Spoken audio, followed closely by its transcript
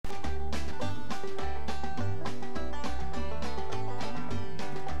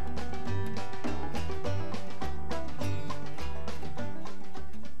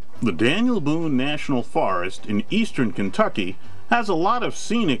The Daniel Boone National Forest in eastern Kentucky has a lot of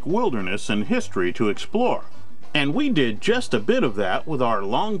scenic wilderness and history to explore, and we did just a bit of that with our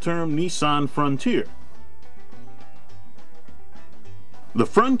long-term Nissan Frontier. The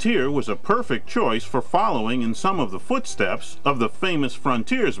Frontier was a perfect choice for following in some of the footsteps of the famous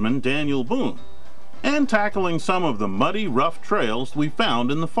frontiersman Daniel Boone, and tackling some of the muddy, rough trails we found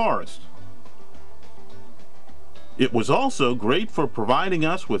in the forest. It was also great for providing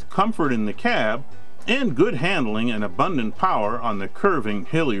us with comfort in the cab and good handling and abundant power on the curving,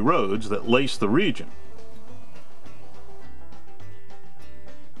 hilly roads that lace the region.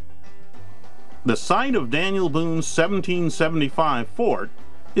 The site of Daniel Boone's 1775 fort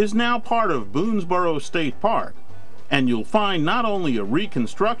is now part of Boonesboro State Park, and you'll find not only a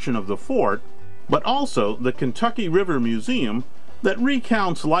reconstruction of the fort, but also the Kentucky River Museum that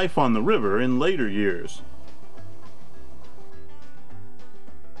recounts life on the river in later years.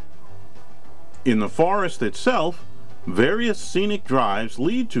 In the forest itself, various scenic drives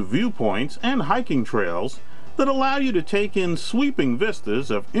lead to viewpoints and hiking trails that allow you to take in sweeping vistas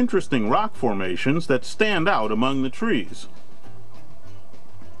of interesting rock formations that stand out among the trees.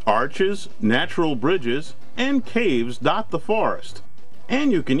 Arches, natural bridges, and caves dot the forest,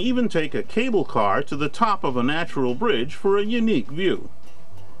 and you can even take a cable car to the top of a natural bridge for a unique view.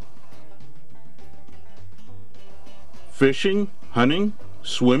 Fishing, hunting,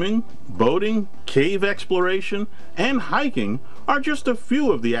 swimming, boating, cave exploration, and hiking are just a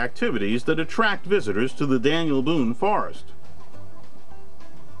few of the activities that attract visitors to the Daniel Boone Forest.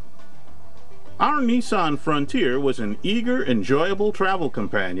 Our Nissan Frontier was an eager, enjoyable travel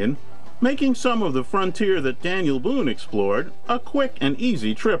companion, making some of the frontier that Daniel Boone explored a quick and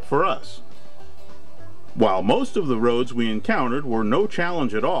easy trip for us. While most of the roads we encountered were no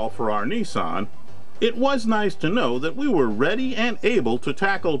challenge at all for our Nissan, it was nice to know that we were ready and able to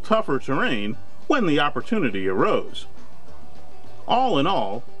tackle tougher terrain when the opportunity arose. All in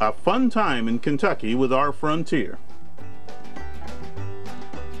all, a fun time in Kentucky with our Frontier.